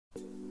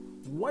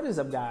What is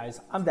up, guys?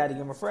 I'm Daddy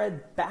Gamer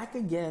Fred, back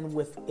again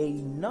with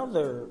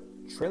another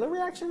trailer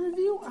reaction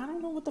review. I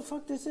don't know what the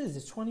fuck this is.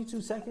 It's 22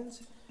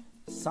 seconds.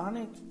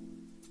 Sonic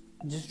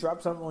just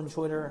dropped something on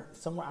Twitter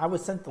somewhere. I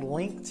was sent the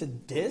link to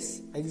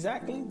this,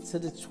 exactly, to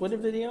the Twitter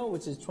video,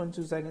 which is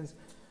 22 seconds.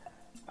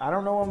 I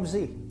don't know what I'm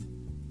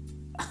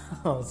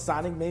gonna see.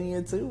 Sonic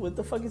Mania 2? What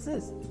the fuck is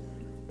this?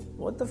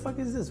 What the fuck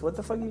is this? What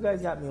the fuck you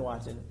guys got me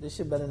watching? This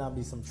shit better not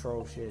be some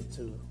troll shit,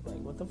 too. Like,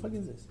 what the fuck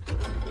is this?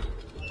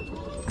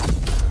 Oh,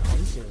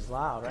 this shit is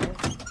loud, right?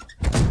 Oh,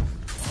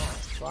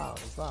 it's loud,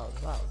 it's loud,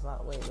 it's loud, it's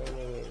loud. Wait.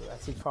 I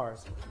see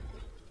cars.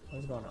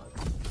 What's going on?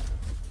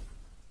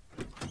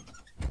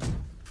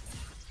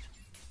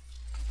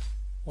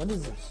 What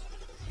is this?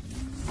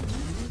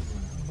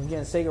 We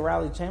getting Sega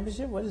Rally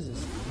Championship? What is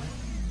this?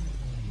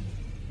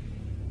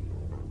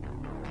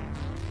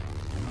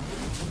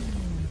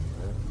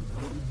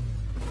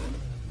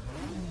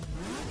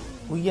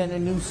 We getting a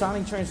new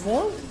Sonic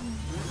Transform?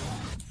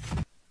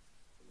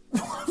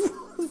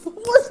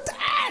 What's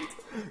that?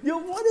 Yo,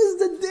 what is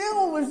the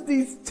deal with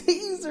these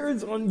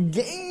teasers on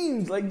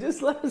games? Like,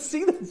 just let us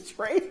see the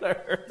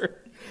trailer.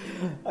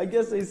 I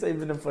guess they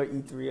saving them for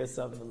E3 or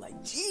something.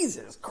 Like,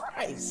 Jesus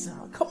Christ.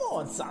 Come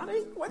on,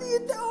 Sonic. What are you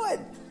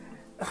doing?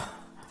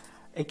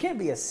 It can't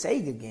be a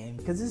Sega game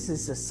because this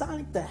is a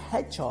Sonic the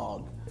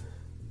Hedgehog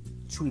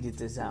tweeted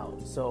this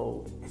out.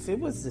 So if it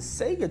was the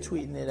Sega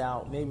tweeting it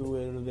out, maybe it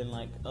would have been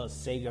like a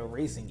Sega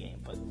racing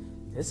game. But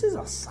this is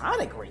a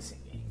Sonic racing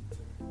game.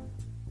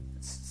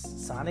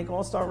 Sonic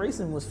All-Star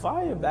Racing was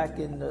fire back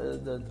in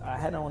the I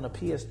had it on the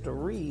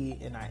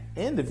PS3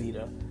 and the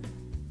Vita.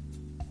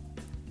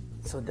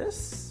 So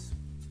this,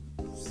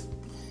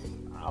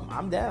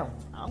 I'm down.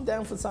 I'm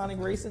down for Sonic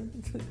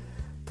Racing.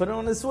 Put it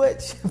on the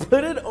Switch.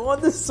 Put it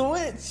on the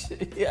Switch.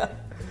 Yeah.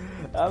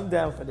 I'm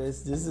down for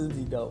this. This would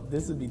be dope.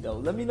 This would be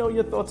dope. Let me know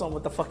your thoughts on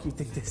what the fuck you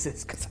think this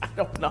is, because I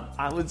don't know.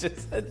 I was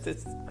just sent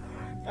this.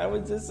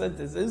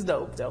 It's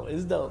dope, though.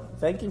 It's dope.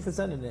 Thank you for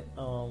sending it.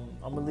 I'm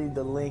going to leave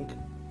the link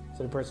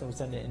to the person who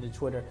sent it in the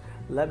Twitter.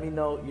 Let me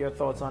know your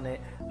thoughts on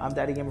it. I'm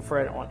Daddy Gamer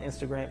Fred on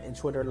Instagram and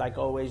Twitter. Like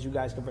always, you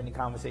guys can bring the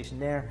conversation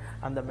there.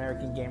 I'm the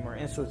American Gamer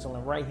in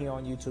Switzerland right here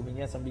on YouTube. And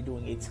yes, I'm going to be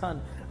doing a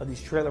ton of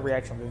these trailer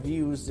reaction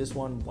reviews. This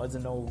one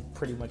wasn't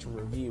pretty much a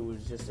review. It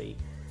was just a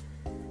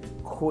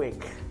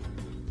quick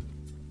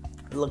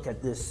look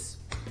at this,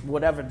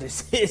 whatever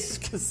this is,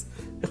 because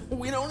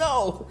we don't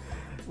know.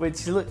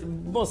 Which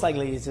most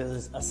likely is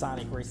just a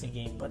Sonic racing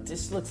game, but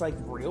this looks like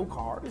real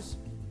cars.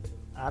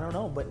 I don't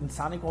know, but in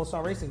Sonic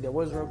All-Star Racing there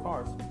was real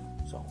cars.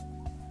 So,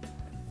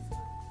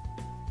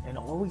 and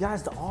all we got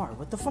is the R.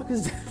 What the fuck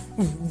is that?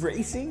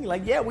 Racing?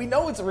 Like, yeah, we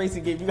know it's a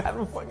racing game. You have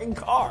a fucking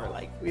car.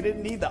 Like, we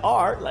didn't need the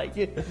R. Like,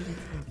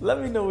 let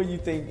me know what you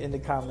think in the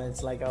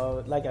comments. Like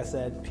I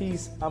said,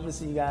 peace. I'm gonna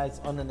see you guys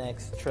on the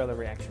next trailer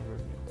reaction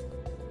review.